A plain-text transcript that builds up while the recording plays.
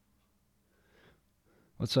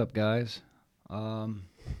What's up, guys? Um,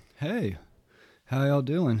 hey, how y'all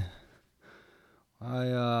doing? I,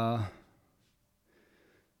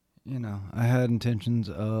 I had intentions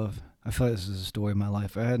of. I feel like this is a story of my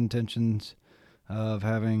life. I had intentions of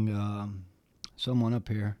having someone up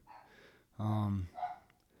here, um,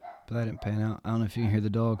 but that didn't pan out. I don't know if you can hear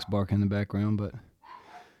the dogs barking in the background, but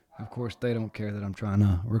of course they don't care that I'm trying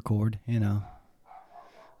to record.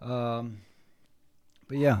 Um,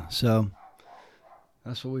 but yeah, so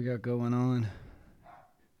that's what we got going on.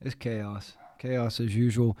 It's chaos. Chaos as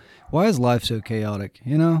usual. Why is life so chaotic?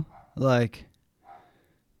 Like,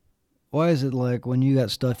 why is it like when you got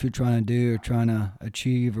stuff you're trying to do or trying to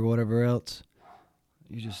achieve or whatever else,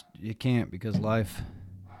 you can't because life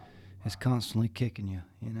is constantly kicking you.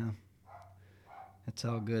 It's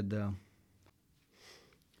all good though.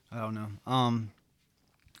 I don't know.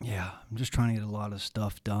 Yeah, I'm just trying to get a lot of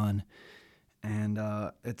stuff done, and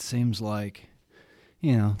it seems like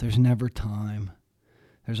there's never time.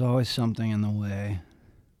 There's always something in the way.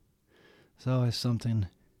 There's always something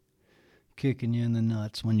kicking you in the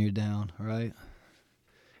nuts when you're down, right?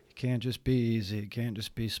 It can't just be easy. It can't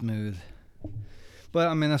just be smooth. But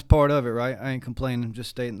I mean, that's part of it, right? I ain't complaining. I'm just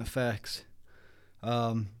stating the facts.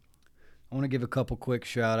 Um, I want to give a couple quick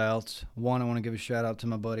shout outs. One, I want to give a shout out to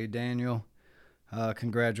my buddy Daniel.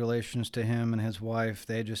 Congratulations to him and his wife.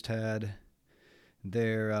 They just had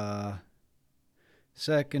their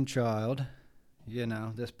second child,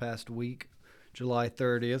 this past week, July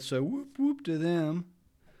 30th. So whoop whoop to them.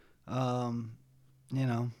 Um,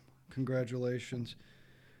 Congratulations.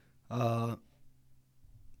 Uh,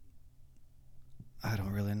 I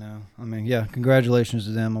don't really know. I mean, yeah, congratulations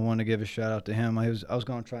to them. I want to give a shout out to him. I was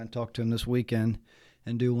going to try and talk to him this weekend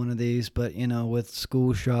and do one of these, but with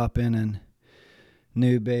school shopping and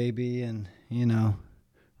new baby and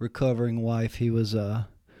recovering wife, he was a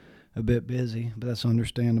bit busy, but that's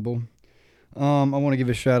understandable. I want to give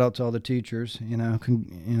a shout out to all the teachers.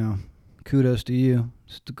 Kudos to you.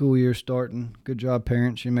 School year starting. Good job,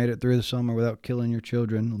 parents. You made it through the summer without killing your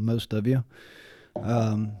children. Most of you.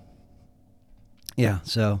 Yeah,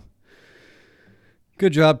 so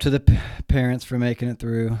good job to the parents for making it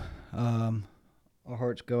through. Our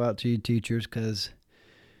hearts go out to you teachers because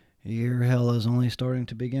your hell is only starting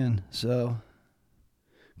to begin. So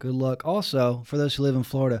good luck. Also, for those who live in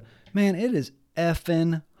Florida, man, it is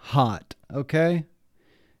effing hot, okay?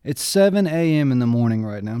 It's 7 a.m. in the morning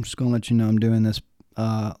right now. I'm just going to let you know I'm doing this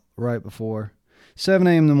right before 7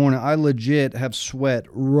 a.m. in the morning. I legit have sweat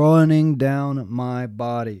running down my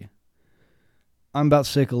body. I'm about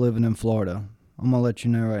sick of living in Florida. I'm going to let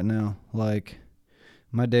you know right now. Like,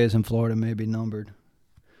 my days in Florida may be numbered.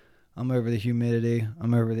 I'm over the humidity.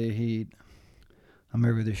 I'm over the heat. I'm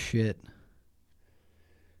over the shit.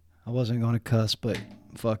 I wasn't going to cuss, but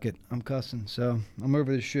fuck it. I'm cussing. So, I'm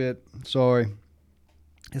over the shit. Sorry.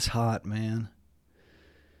 It's hot, man.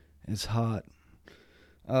 It's hot.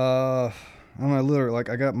 I'm literally, like,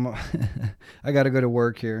 I got to go to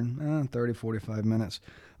work here in 30, 45 minutes.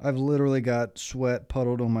 I've literally got sweat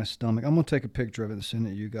puddled on my stomach. I'm going to take a picture of it and send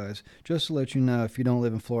it to you guys, just to let you know, if you don't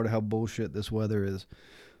live in Florida, how bullshit this weather is.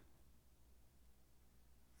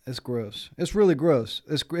 It's gross. It's really gross.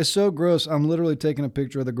 It's so gross, I'm literally taking a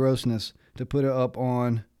picture of the grossness to put it up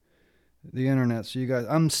on the internet. So you guys,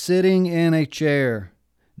 I'm sitting in a chair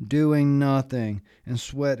doing nothing, and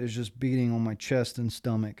sweat is just beating on my chest and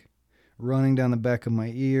stomach, running down the back of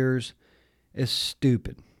my ears. It's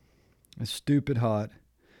stupid. It's stupid hot.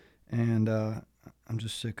 And I'm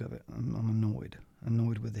just sick of it. I'm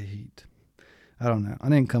annoyed with the heat. I don't know. I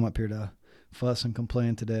didn't come up here to fuss and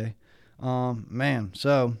complain today. Man,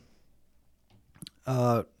 so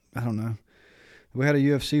I don't know. We had a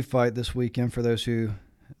UFC fight this weekend. For those who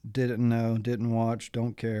didn't know, didn't watch,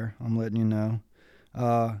 don't care, I'm letting you know.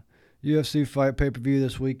 UFC fight pay-per-view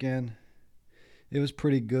this weekend. It was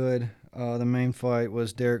pretty good. The main fight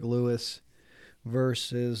was Derek Lewis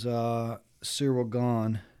versus Cyril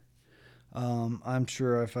Gahn. I'm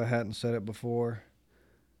sure if I hadn't said it before,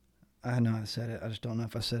 I know I said it. I just don't know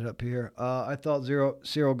if I said it up here. I thought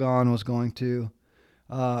Cyril Gahn was going to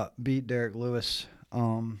beat Derek Lewis.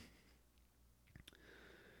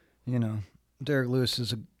 Derek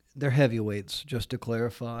Lewis they're heavyweights, just to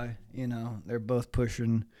clarify. They're both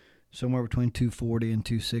pushing somewhere between 240 and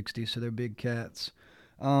 260, so they're big cats.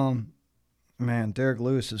 Man, Derek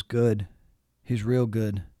Lewis is good. He's real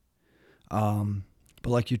good. But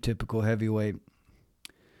like your typical heavyweight,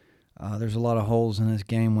 there's a lot of holes in this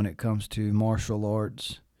game when it comes to martial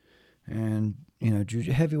arts. And,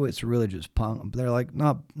 heavyweights are really just punk. They're like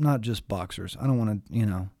not just boxers. I don't want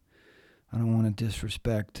to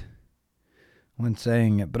disrespect when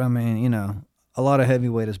saying it. But I mean, a lot of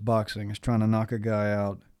heavyweight is boxing. It's trying to knock a guy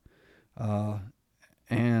out.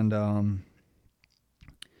 And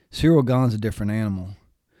Cyril Gane's a different animal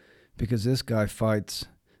because this guy fights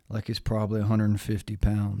like he's probably 150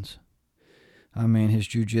 pounds. I mean, his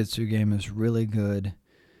jiu-jitsu game is really good.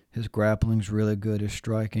 His grappling's really good. His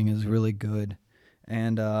striking is really good.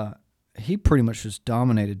 And he pretty much just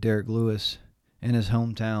dominated Derek Lewis in his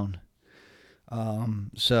hometown.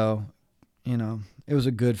 So, it was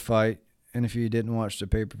a good fight. And if you didn't watch the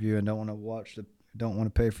pay-per-view and don't want to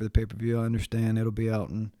pay for the pay-per-view, I understand. It'll be out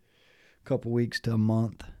in a couple weeks to a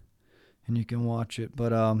month, and you can watch it.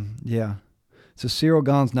 But yeah, so Cyril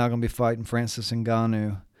Gane's now going to be fighting Francis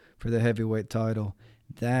Ngannou for the heavyweight title.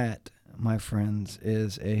 That, my friends,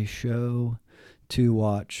 is a show to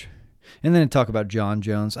watch. And then talk about John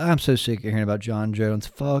Jones. I'm so sick of hearing about John Jones.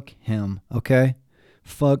 Fuck him, okay?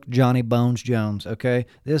 Fuck Johnny Bones Jones, okay?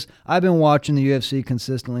 I've been watching the UFC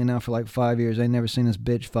consistently now for like 5 years. I ain't never seen this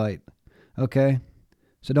bitch fight, okay?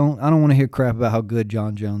 So I don't want to hear crap about how good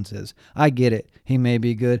John Jones is. I get it. He may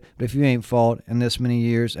be good, but if you ain't fought in this many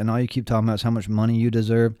years and all you keep talking about is how much money you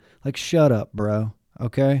deserve, like shut up, bro,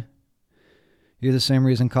 okay? You're the same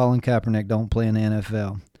reason Colin Kaepernick don't play in the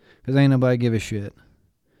NFL, because ain't nobody give a shit,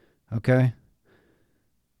 okay?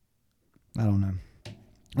 I don't know.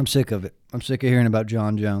 I'm sick of it. I'm sick of hearing about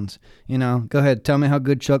John Jones. Go ahead. Tell me how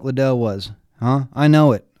good Chuck Liddell was. Huh? I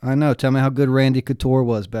know it. I know. Tell me how good Randy Couture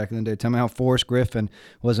was back in the day. Tell me how Forrest Griffin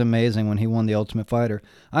was amazing when he won the Ultimate Fighter.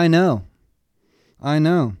 I know.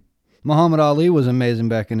 Muhammad Ali was amazing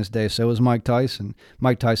back in his day. So was Mike Tyson.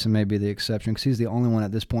 Mike Tyson may be the exception because he's the only one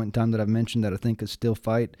at this point in time that I've mentioned that I think could still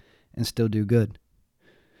fight and still do good.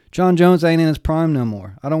 John Jones ain't in his prime no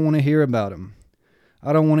more. I don't want to hear about him.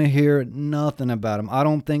 I don't want to hear nothing about him. I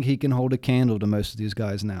don't think he can hold a candle to most of these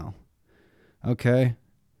guys now. Okay?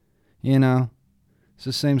 It's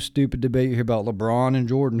the same stupid debate you hear about LeBron and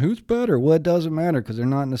Jordan. Who's better? Well, it doesn't matter because they're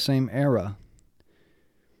not in the same era.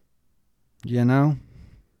 John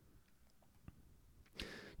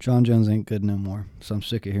Jones ain't good no more, so I'm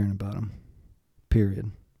sick of hearing about him. Period.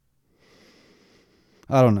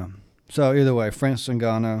 I don't know. So either way, Francis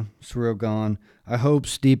Ngannou, Cyril Gane. I hope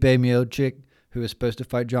Stipe Miocic, who is supposed to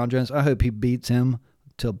fight John Jones, I hope he beats him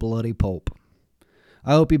to bloody pulp.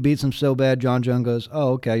 I hope he beats him so bad John Jones goes,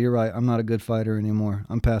 oh, okay, you're right. I'm not a good fighter anymore.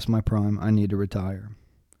 I'm past my prime. I need to retire.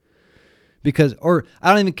 Or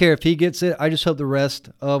I don't even care if he gets it. I just hope the rest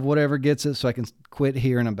of whatever gets it so I can quit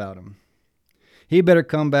hearing about him. He better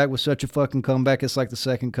come back with such a fucking comeback. It's like the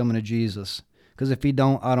second coming of Jesus. Because if he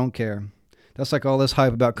don't, I don't care. That's like all this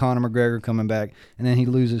hype about Conor McGregor coming back, and then he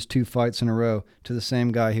loses 2 fights in a row to the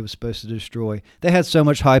same guy he was supposed to destroy. They had so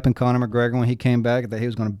much hype in Conor McGregor when he came back that he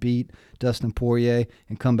was going to beat Dustin Poirier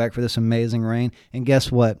and come back for this amazing reign. And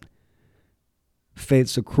guess what?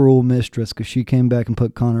 Fate's a cruel mistress because she came back and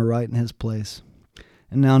put Conor right in his place.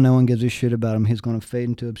 And now no one gives a shit about him. He's going to fade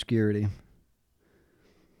into obscurity.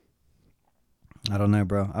 I don't know,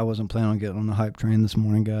 bro. I wasn't planning on getting on the hype train this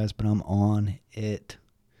morning, guys, but I'm on it.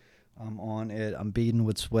 I'm beaten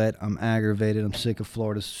with sweat. I'm aggravated. I'm sick of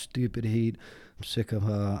Florida's stupid heat. I'm sick of,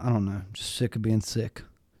 just sick of being sick.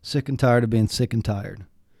 Sick and tired of being sick and tired.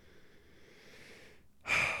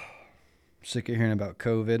 Sick of hearing about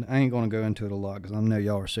COVID. I ain't going to go into it a lot because I know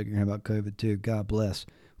y'all are sick of hearing about COVID too. God bless.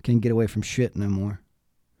 We can't get away from shit no more.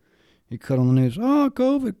 You cut on the news, oh,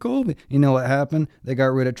 COVID. You know what happened? They got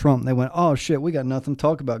rid of Trump. They went, oh, shit, we got nothing to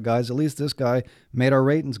talk about, guys. At least this guy made our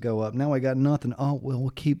ratings go up. Now we got nothing. Oh, well, we'll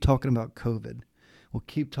keep talking about COVID.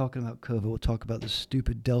 We'll talk about the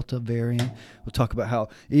stupid Delta variant. We'll talk about how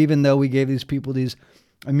even though we gave these people these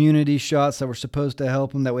immunity shots that were supposed to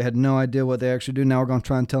help them, that we had no idea what they actually do, now we're going to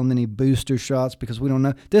try and tell them they need booster shots because we don't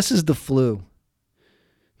know. This is the flu.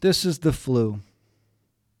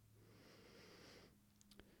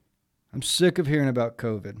 I'm sick of hearing about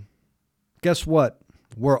COVID. Guess what?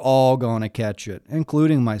 We're all going to catch it,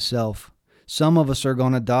 including myself. Some of us are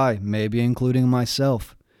going to die, maybe including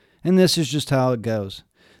myself. And this is just how it goes.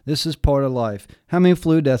 This is part of life. How many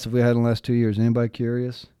flu deaths have we had in the last 2 years? Anybody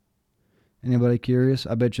curious?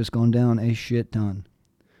 I bet you it's gone down a shit ton.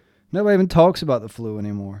 Nobody even talks about the flu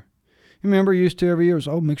anymore. You remember used to every year was,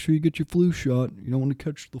 oh, make sure you get your flu shot. You don't want to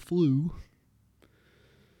catch the flu.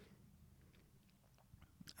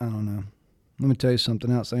 I don't know. Let me tell you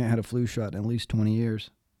something else. I ain't had a flu shot in at least 20 years.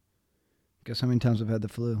 Guess how many times I've had the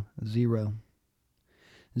flu? 0.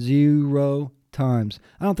 0 times.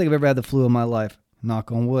 I don't think I've ever had the flu in my life.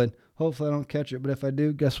 Knock on wood. Hopefully I don't catch it, but if I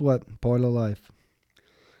do, guess what? Part of life.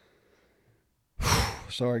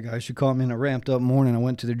 Sorry, guys. You caught me in a ramped up morning. I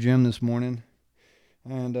went to the gym this morning,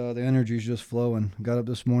 and the energy's just flowing. Got up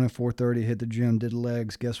this morning, 4:30, hit the gym, did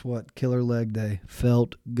legs. Guess what? Killer leg day.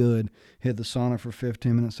 Felt good. Hit the sauna for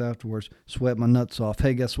 15 minutes afterwards. Sweat my nuts off.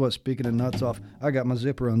 Hey, guess what? Speaking of nuts off, I got my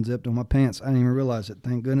zipper unzipped on my pants. I didn't even realize it.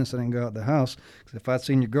 Thank goodness I didn't go out the house. Because if I'd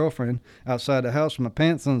seen your girlfriend outside the house with my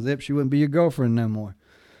pants unzipped, she wouldn't be your girlfriend no more.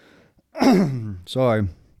 Sorry.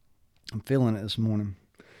 I'm feeling it this morning.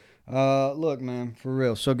 Look, man, for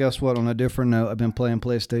real. So guess what? On a different note, I've been playing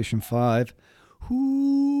PlayStation 5.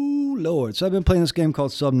 Ooh, Lord. So I've been playing this game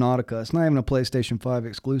called Subnautica. It's not even a PlayStation 5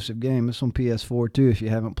 exclusive game. It's on PS4 too if you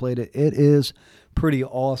haven't played it. It is pretty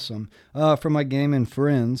awesome. For my gaming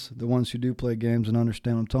friends, the ones who do play games and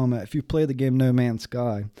understand what I'm talking about, if you play the game No Man's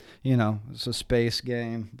Sky, it's a space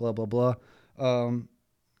game, blah, blah, blah.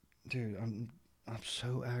 Dude, I'm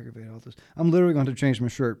so aggravated about this. I'm literally going to change my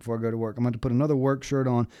shirt before I go to work. I'm going to put another work shirt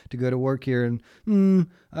on to go to work here in,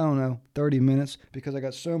 I don't know, 30 minutes because I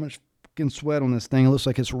got so much fucking sweat on this thing. It looks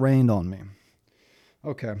like it's rained on me.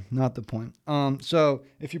 Okay, not the point. So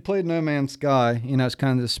if you played No Man's Sky, it's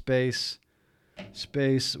kind of this space,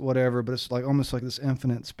 whatever, but it's like almost like this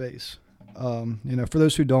infinite space. For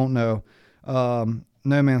those who don't know, No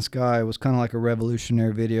Man's Sky was kind of like a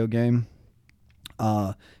revolutionary video game.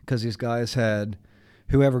 Because these guys had,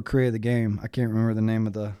 whoever created the game, I can't remember the name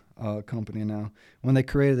of the company now. When they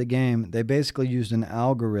created the game, they basically used an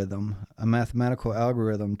algorithm, a mathematical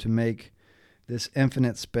algorithm, to make this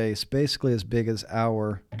infinite space basically as big as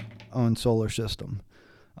our own solar system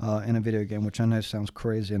in a video game, which I know sounds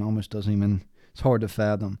crazy and almost doesn't even, it's hard to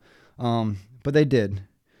fathom. But they did.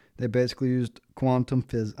 They basically used quantum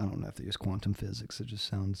physics. I don't know if they used quantum physics. It just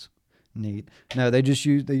sounds neat. No, they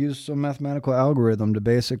use some mathematical algorithm to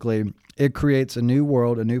basically, it creates a new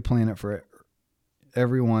world, a new planet for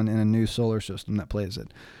everyone in a new solar system that plays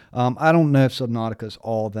it. I don't know if Subnautica is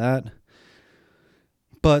all that,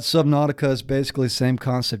 but Subnautica is basically the same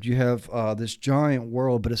concept. You have this giant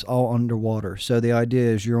world, but it's all underwater. So the idea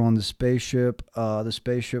is you're on the spaceship. The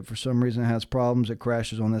spaceship, for some reason, has problems. It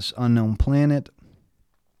crashes on this unknown planet.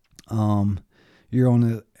 You're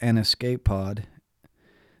on an escape pod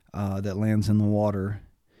that lands in the water,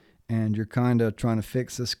 and you're kind of trying to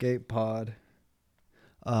fix the escape pod,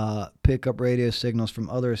 pick up radio signals from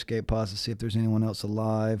other escape pods to see if there's anyone else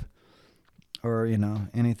alive, or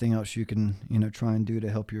anything else you can try and do to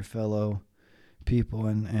help your fellow people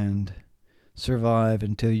and survive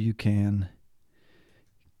until you can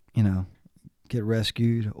get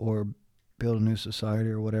rescued or build a new society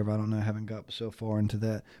or whatever. I don't know. I haven't got so far into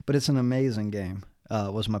that, but it's an amazing game.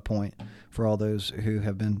 Was my point for all those who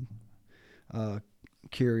have been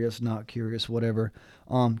curious, not curious, whatever.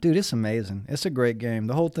 Dude, it's amazing. It's a great game.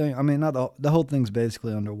 The whole thing, I mean, not the whole thing's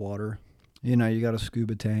basically underwater. You got a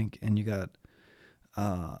scuba tank and you got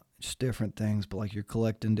just different things, but like you're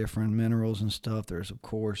collecting different minerals and stuff. There's, of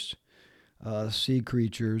course, sea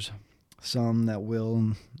creatures, some that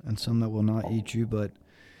will and some that will not eat you, but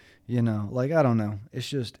I don't know. It's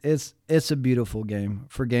just, it's a beautiful game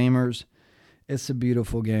for gamers. It's a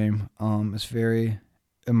beautiful game. It's very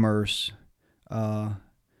immersive,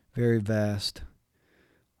 very vast.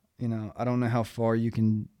 I don't know how far you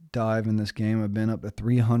can dive in this game. I've been up to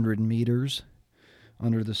 300 meters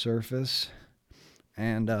under the surface,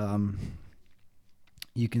 and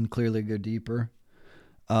you can clearly go deeper.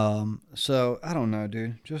 So I don't know,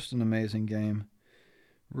 dude. Just an amazing game.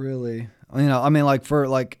 Really, I mean, I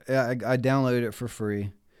downloaded it for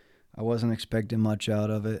free. I wasn't expecting much out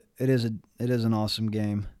of it. It is an awesome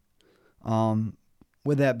game.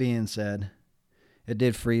 With that being said, it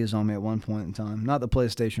did freeze on me at one point in time. Not the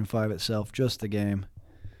PlayStation 5 itself, just the game.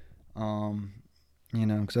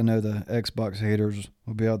 Because I know the Xbox haters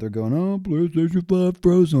will be out there going, "Oh, PlayStation 5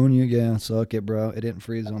 froze on you." Yeah, suck it, bro. It didn't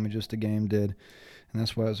freeze on me, just the game did, and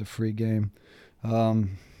that's why it was a free game.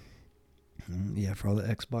 Yeah, for all the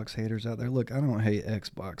Xbox haters out there, look, I don't hate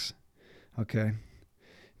Xbox, okay?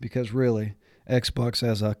 Because really, Xbox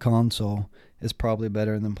as a console is probably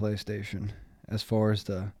better than PlayStation as far as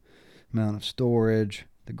the amount of storage,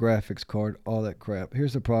 the graphics card, all that crap.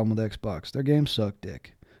 Here's the problem with Xbox. Their games suck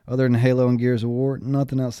dick. Other than Halo and Gears of War,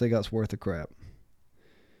 nothing else they got's worth of crap.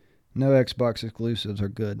 No Xbox exclusives are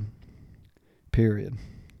good. Period.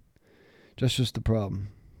 Just the problem.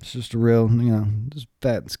 It's just a real, just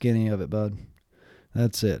fat and skinny of it, bud.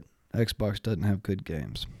 That's it. Xbox doesn't have good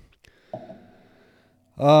games.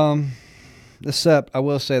 Except, I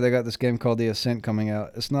will say they got this game called The Ascent coming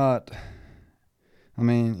out. It's not, I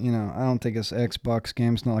don't think it's an Xbox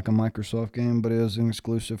game. It's not like a Microsoft game, but it is an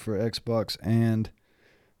exclusive for Xbox and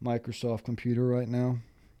Microsoft computer right now.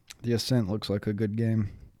 The Ascent looks like a good game.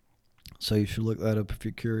 So you should look that up if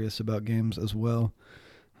you're curious about games as well.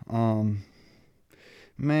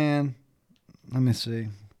 Man, let me see.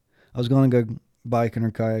 I was going to go biking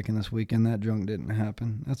or kayaking this weekend. That junk didn't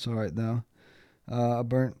happen. That's all right, though. I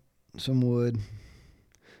burnt some wood.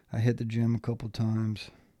 I hit the gym a couple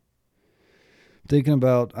times. Thinking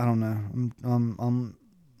about, I don't know. I'm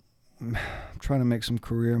trying to make some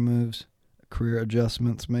career moves, career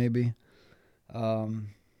adjustments, maybe. Um,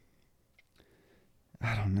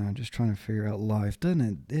 I don't know. Just trying to figure out life.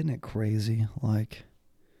 Isn't it crazy? Like,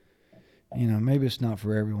 maybe it's not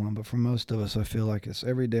for everyone, but for most of us, I feel like it's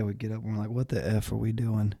every day we get up and we're like, what the F are we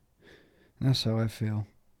doing? And that's how I feel.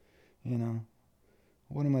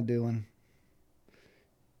 What am I doing?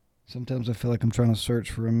 Sometimes I feel like I'm trying to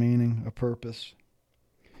search for a meaning, a purpose.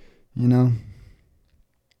 No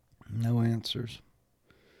answers.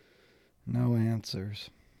 No answers.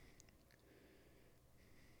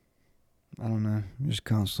 I don't know. I'm just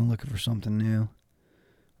constantly looking for something new.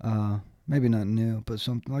 Maybe not new, but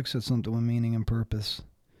something, like I said, something with meaning and purpose.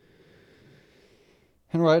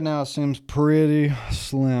 And right now it seems pretty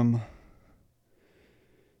slim.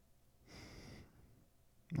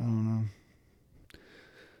 I don't know.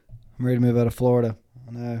 I'm ready to move out of Florida.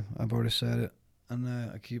 I know, I've already said it. I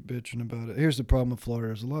know, I keep bitching about it. Here's the problem with Florida.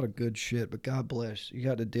 There's a lot of good shit, but God bless, you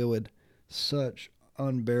got to deal with such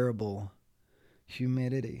unbearable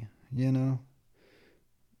humidity, And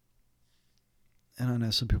I know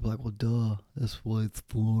some people are like, well, duh, that's why it's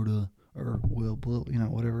Florida. Or, well,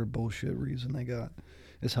 whatever bullshit reason they got.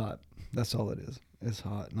 It's hot. That's all it is. It's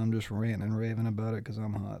hot. And I'm just ranting and raving about it because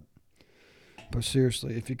I'm hot. But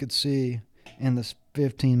seriously, if you could see in this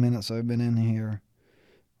 15 minutes I've been in here,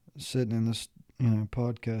 sitting in this,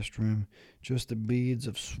 podcast room, just the beads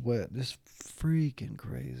of sweat. Just freaking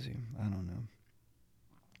crazy. I don't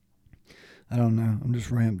know. I'm just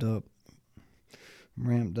ramped up.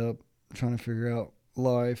 Trying to figure out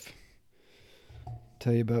life.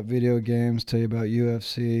 Tell you about video games. Tell you about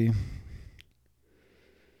UFC.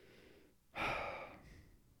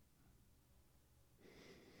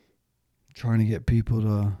 Trying to get people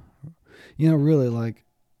to, really, like,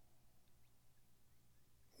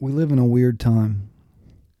 we live in a weird time.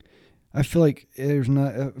 I feel like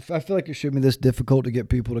it should be this difficult to get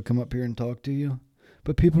people to come up here and talk to you,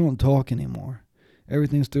 but people don't talk anymore.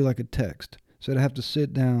 Everything's through like a text. So to have to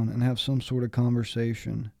sit down and have some sort of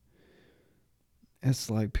conversation, it's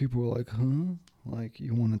like people are like, huh? Like,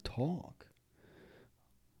 you want to talk?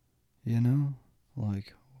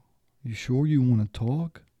 Like, you sure you want to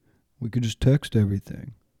talk? We could just text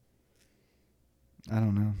everything. I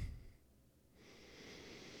don't know.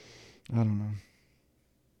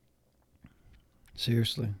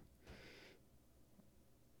 Seriously.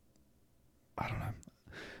 I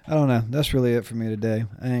don't know. That's really it for me today.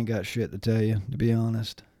 I ain't got shit to tell you, to be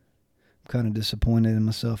honest. I'm kind of disappointed in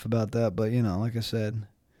myself about that, but, like I said,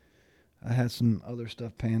 I had some other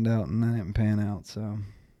stuff panned out and that didn't pan out, so.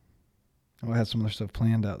 I had some other stuff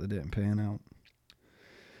planned out that didn't pan out.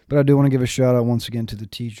 But I do want to give a shout out once again to the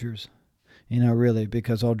teachers. Really,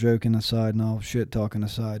 because all joking aside and all shit talking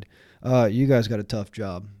aside, you guys got a tough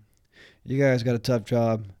job. You guys got a tough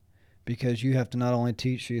job because you have to not only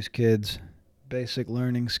teach these kids basic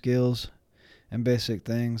learning skills and basic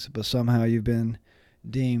things, but somehow you've been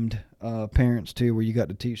deemed parents too, where you got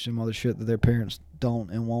to teach them all the shit that their parents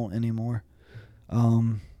don't and won't anymore.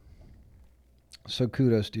 So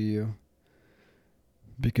kudos to you,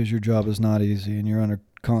 because your job is not easy and you're under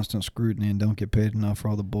constant scrutiny and don't get paid enough for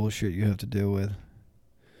all the bullshit you have to deal with.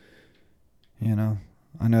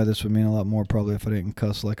 I know this would mean a lot more probably if I didn't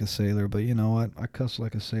cuss like a sailor, but you know what? I cuss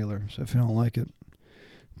like a sailor, so if you don't like it,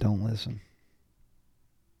 don't listen.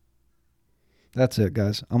 That's it,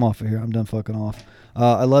 guys. I'm off of here. I'm done fucking off.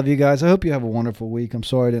 I love you guys. I hope you have a wonderful week. I'm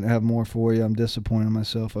sorry I didn't have more for you. I'm disappointed in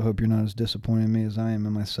myself. I hope you're not as disappointed in me as I am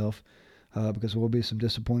in myself, because there will be some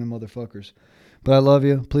disappointed motherfuckers. But I love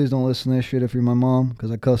you. Please don't listen to this shit if you're my mom,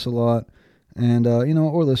 because I cuss a lot. And,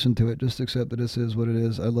 or listen to it. Just accept that this is what it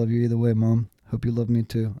is. I love you either way, Mom. Hope you love me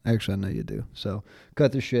too. Actually, I know you do. So,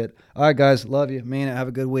 cut the shit. All right, guys. Love you. Mean it. Have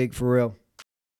a good week. For real.